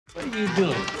What are you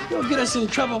doing? You'll get us in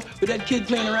trouble with that kid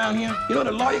playing around here. You know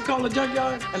what a lawyer called a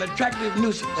junkyard? An attractive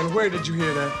nuisance. And where did you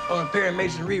hear that? On a Perry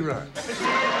Mason rerun.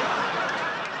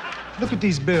 Look at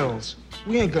these bills.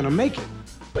 We ain't gonna make it.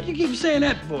 What you keep saying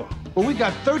that for? Well, we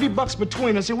got 30 bucks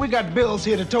between us, and we got bills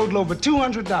here to total over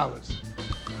 $200.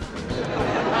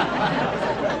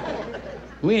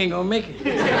 We ain't gonna make it.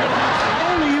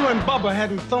 Only you and Bubba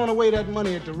hadn't thrown away that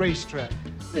money at the racetrack.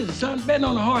 Listen, son, betting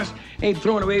on a horse ain't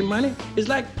throwing away money. It's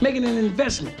like making an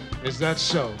investment. Is that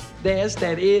so? Yes,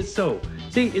 that is so.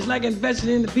 See, it's like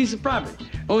investing in a piece of property.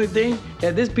 Only thing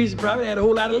that this piece of property had a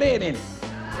whole lot of lead in it.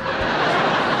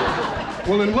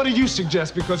 Well, then what do you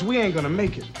suggest? Because we ain't gonna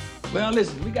make it. Well,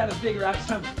 listen, we gotta figure out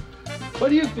something. What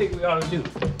do you think we ought to do?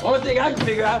 Only thing I can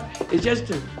figure out is just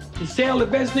to sell the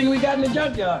best thing we got in the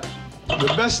junkyard.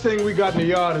 The best thing we got in the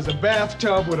yard is a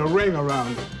bathtub with a ring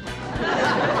around it.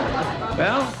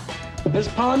 Well, let's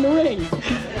pawn the ring.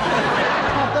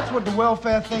 That's what the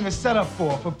welfare thing is set up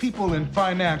for people in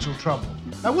financial trouble.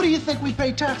 Now, what do you think we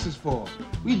pay taxes for?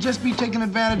 We'd just be taking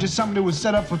advantage of something that was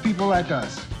set up for people like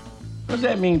us. What's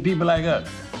that mean, people like us?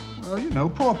 Well, you know,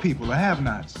 poor people, the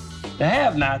have-nots. The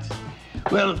have-nots?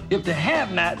 Well, if the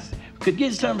have-nots could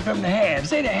get something from the haves,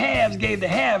 say the haves gave the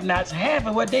have-nots half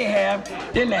of what they have,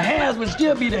 then the haves would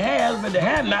still be the haves, but the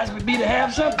have-nots would be the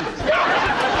have-somethings.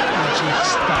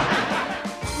 Stop.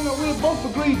 You know, we both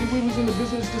agreed that we was in the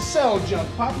business to sell junk,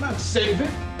 Pop, not save it.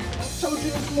 I told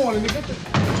you this morning to get the...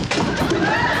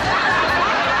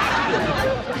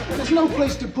 There's no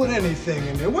place to put anything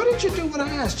in there. What did you do when I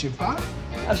asked you, Pop?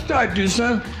 I started to,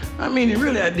 son. I mean,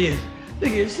 really, I did.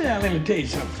 Look here, sit down, let me tell you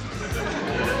something.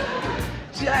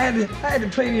 See, I had to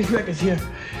play these records here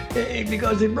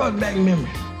because they brought back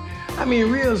memories. I mean,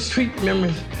 real sweet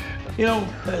memories. You know,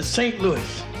 St.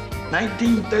 Louis,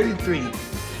 1933.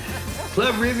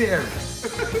 Club Riviera.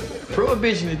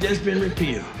 Prohibition had just been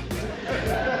repealed.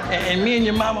 And me and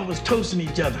your mama was toasting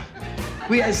each other.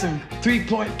 We had some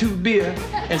 3.2 beer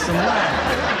and some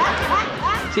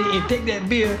wine. See, you take that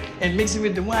beer and mix it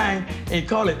with the wine and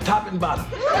call it top and bottom.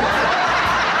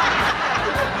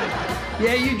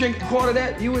 Yeah, you drink a quart of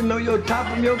that, you wouldn't know your top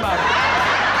from your bottom.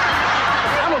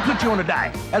 I'm gonna put you on a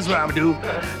diet. That's what I'm gonna do.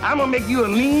 I'm gonna make you a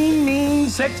lean, mean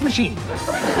sex machine.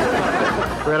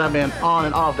 Fred, I've been on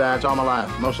and off diets all my life,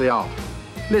 mostly off.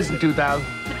 Listen, 2000.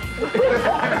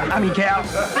 I mean, Cal.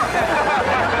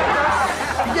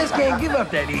 You just can't give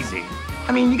up that easy.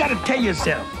 I mean, you gotta tell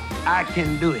yourself, I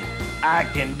can do it. I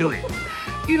can do it.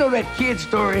 You know that kid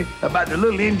story about the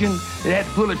little engine that had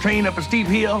to pull a train up a steep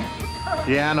hill?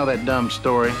 Yeah, I know that dumb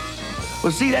story.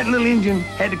 Well, see, that little engine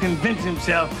had to convince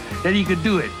himself that he could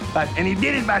do it. And he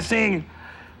did it by saying,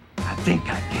 I think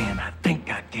I can, I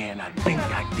think I can, I think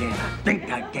I can, I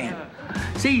think I can.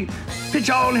 See,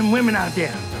 picture all them women out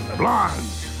there.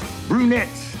 Blondes,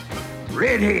 brunettes,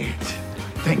 redheads.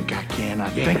 Think I can, I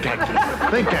think I can. I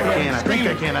think I can, I think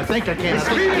I can, I think I can, I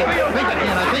think I can, I think I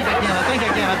can, I think I can, I think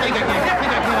I can, I think I can, I think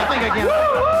I can, I think I can.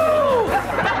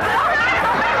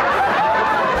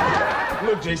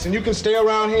 Look, Jason, you can stay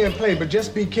around here and play, but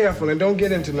just be careful and don't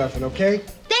get into nothing, okay?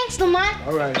 Thanks, Lamont.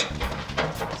 All right.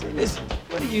 See, listen,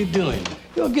 what are you doing?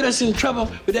 You'll get us in trouble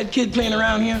with that kid playing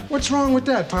around here. What's wrong with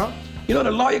that, Pop? You know what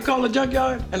a lawyer called a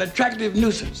junkyard? An attractive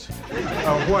nuisance.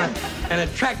 What? An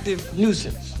attractive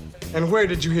nuisance. And where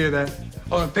did you hear that?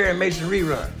 On a Perry Mason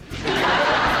rerun.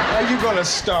 Are you gonna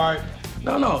start?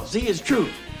 No. See, it's true.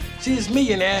 See, this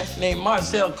millionaire named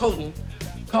Marcel Coton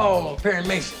called Perry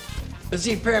Mason. But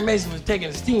see, Perry Mason was taking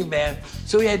a steam bath,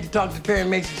 so he had to talk to Perry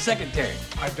Mason's secretary.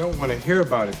 I don't want to hear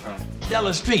about it, Pop.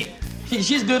 Della Street.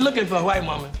 She's good looking for a white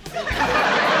woman.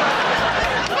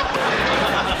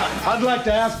 I'd like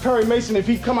to ask Perry Mason if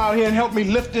he'd come out here and help me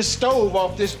lift this stove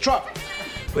off this truck.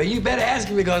 Well, you better ask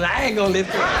him because I ain't gonna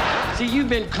lift it. See, you've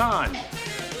been conned.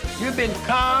 You've been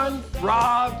conned,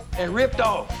 robbed, and ripped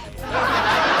off. What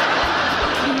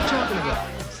are you talking about?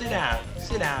 Sit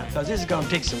down, because this is gonna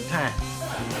take some time.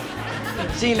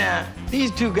 See now,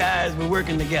 these two guys were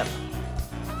working together.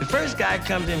 The first guy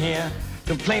comes in here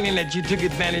complaining that you took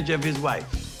advantage of his wife.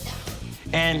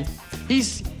 And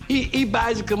he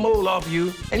buys a commode off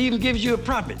you and even gives you a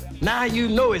profit. Now you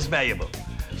know it's valuable.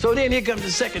 So then here comes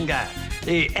the second guy,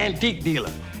 the antique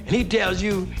dealer. And he tells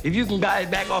you if you can buy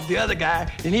it back off the other guy,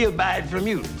 then he'll buy it from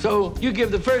you. So you give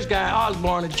the first guy,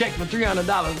 Osborne, a check for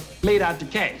 $300 made out to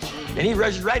cash. And he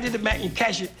rushes right to the bank and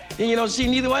cash it. Then you don't see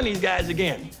neither one of these guys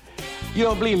again. You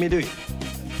don't believe me, do you?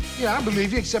 Yeah, I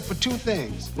believe you, except for two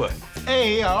things. What?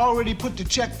 A, I already put the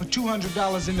check for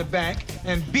 $200 in the bank,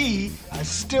 and B, I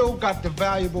still got the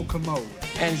valuable commode.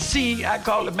 And C, I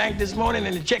called the bank this morning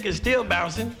and the check is still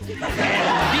bouncing. And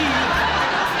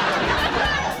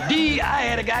D, I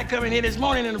had a guy come in here this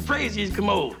morning and appraise his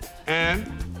commode. And?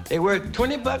 They worth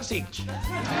 $20 each.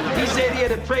 He said he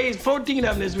had appraised 14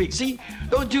 of them this week. See,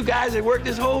 those two guys that work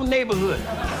this whole neighborhood.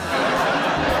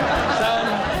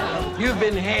 Son, you've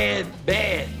been had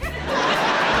bad.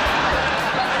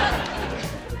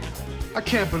 I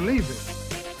can't believe it.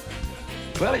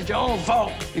 Well, it's your own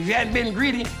fault. If you hadn't been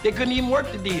greedy, they couldn't even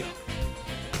work the deal.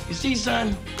 You see,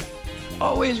 son,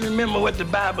 always remember what the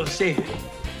Bible said.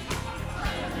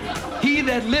 He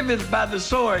that liveth by the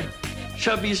sword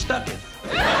shall be stucketh.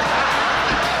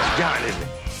 It's John, isn't it?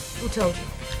 Who told you?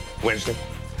 Winston.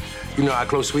 You know how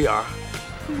close we are.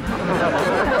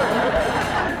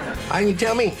 Why didn't you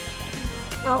tell me?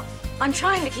 Well, I'm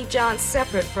trying to keep John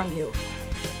separate from you.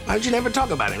 Why don't you never talk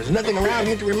about him? There's nothing around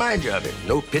here to remind you of it.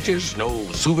 No pictures, no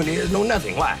souvenirs, no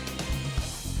nothing. Why?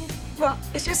 Well,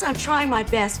 it's just I'm trying my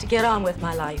best to get on with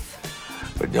my life.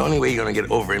 But the only way you're gonna get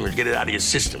over him is get it out of your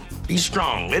system. Be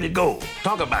strong, let it go.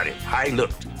 Talk about it. How he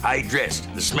looked, how he dressed,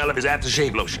 the smell of his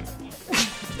aftershave lotion.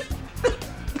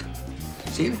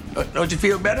 See? Don't you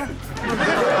feel better?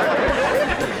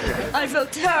 I feel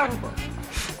terrible.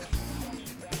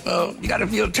 Well, you gotta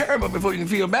feel terrible before you can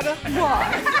feel better.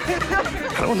 Why?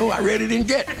 I don't know, I read it in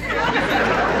Jet.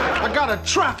 I got a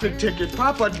traffic ticket,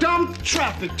 Pop, a dumb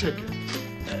traffic ticket.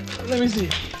 Let me see.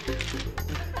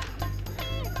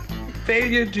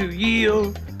 Failure to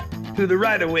yield to the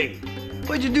right-of-way.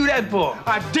 What'd you do that for?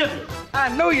 I didn't. I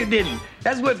know you didn't.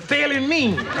 That's what failing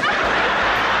means.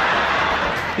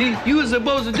 You were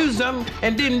supposed to do something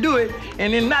and didn't do it,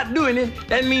 and in not doing it,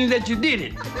 that means that you did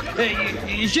it.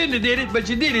 You shouldn't have did it, but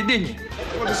you did it, didn't you?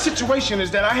 Well, the situation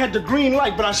is that I had the green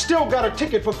light, but I still got a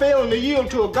ticket for failing to yield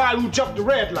to a guy who jumped the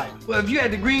red light. Well, if you had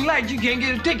the green light, you can't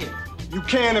get a ticket. You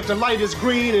can if the light is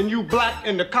green and you black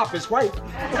and the cop is white.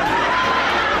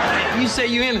 You say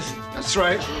you're innocent. That's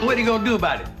right. What are you gonna do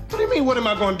about it? What do you mean, what am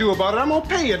I gonna do about it? I'm gonna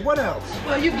pay it. What else?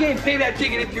 Well, you can't pay that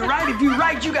ticket if you're right. If you're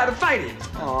right, you gotta fight it.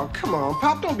 Oh, come on,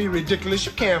 Pop, don't be ridiculous.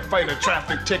 You can't fight a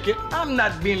traffic ticket. I'm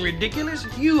not being ridiculous.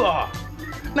 You are.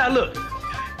 Now, look.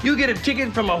 You get a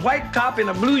ticket from a white cop in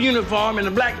a blue uniform in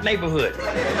a black neighborhood.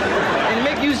 And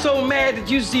make you so mad that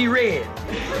you see red.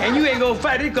 And you ain't gonna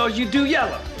fight it because you too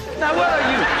yellow. Now, what are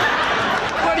you?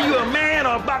 What are you, a man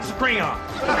or a box of crayons?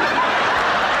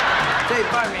 Say,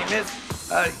 pardon me, miss.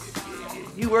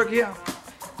 You work here?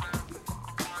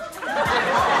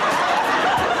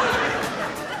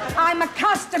 I'm a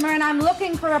customer and I'm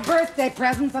looking for a birthday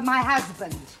present for my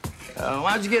husband.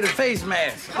 Why don't you get a face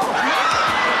mask?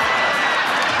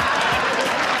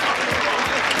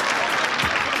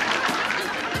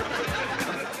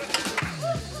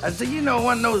 I said, you know,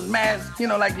 one of those masks, you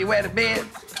know, like you wear to bed?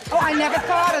 Oh, I never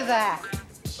thought of that.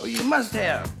 Oh, you must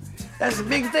have. That's a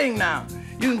big thing now.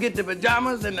 You can get the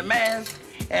pajamas and the mask,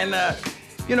 and,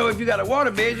 you know, if you got a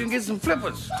waterbed, you can get some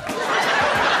flippers. My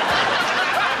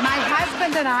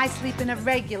husband and I sleep in a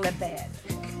regular bed.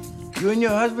 You and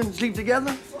your husband sleep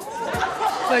together?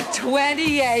 For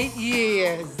 28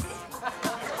 years.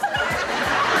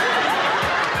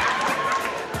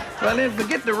 Well, then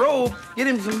forget the robe. Get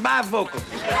him some bifocals.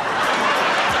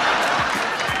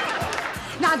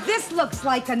 Now, this looks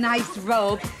like a nice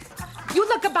robe. You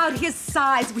look about his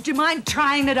size. Would you mind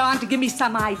trying it on to give me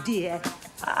some idea?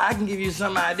 I can give you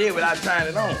some idea without trying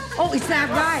it on. Oh, is that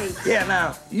right? Yeah,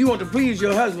 now, you want to please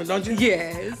your husband, don't you?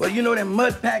 Yes. Well, you know them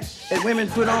mud packs that women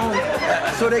put on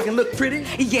so they can look pretty?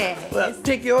 Yes. Well,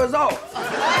 take yours off. Well,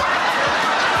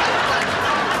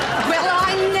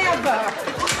 I never.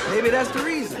 Maybe that's the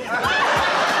reason. So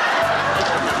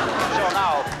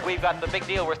now, we've got the big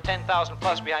deal worth 10,000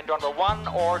 plus behind door number 1,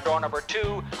 or door number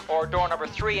 2, or door number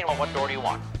 3, and what door do you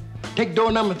want? Take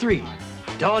door number 3.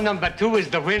 Door number 2 is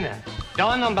the winner.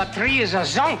 Door number 3 is a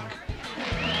zonk.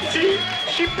 She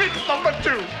picked number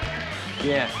 2.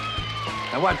 Yeah.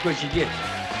 Now watch what she gets.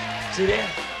 See there?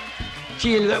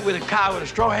 She ended up with a cow with a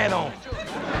straw hat on.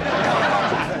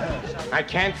 I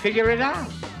can't figure it out.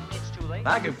 It's too late.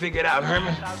 I can figure it out,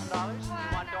 Herman. $1,000. You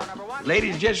want door number 1?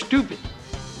 Ladies just stupid.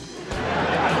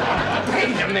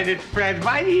 Wait a minute, Fred.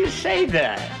 Why do you say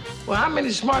that? Well, how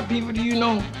many smart people do you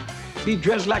know be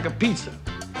dressed like a pizza?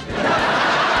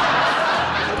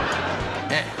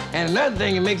 And another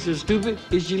thing that makes her stupid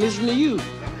is she listens to you.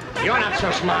 You're not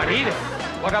so smart either.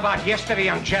 What about yesterday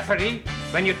on Jeopardy,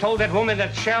 when you told that woman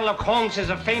that Sherlock Holmes is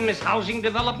a famous housing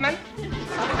development?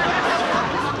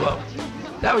 Well,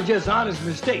 that was just an honest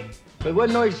mistake. But it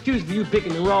wasn't no excuse for you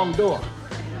picking the wrong door.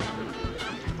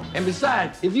 And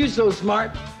besides, if you're so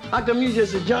smart, how come you're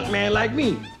just a junk man like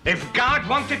me? If God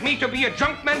wanted me to be a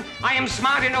junkman, I am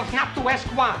smart enough not to ask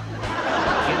why.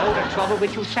 You know the trouble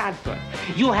with you, Sanford?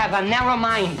 You have a narrow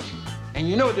mind. And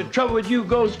you know what the trouble with you,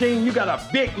 Goldstein? You got a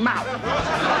big mouth.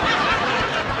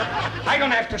 I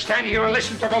don't have to stand here and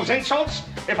listen to those insults.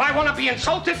 If I want to be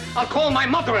insulted, I'll call my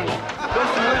mother-in-law.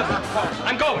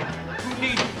 I'm going.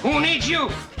 Who needs you?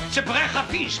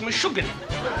 Subterfuges, meshuggah.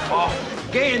 Oh,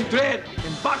 gay and thread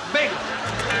and buck bacon.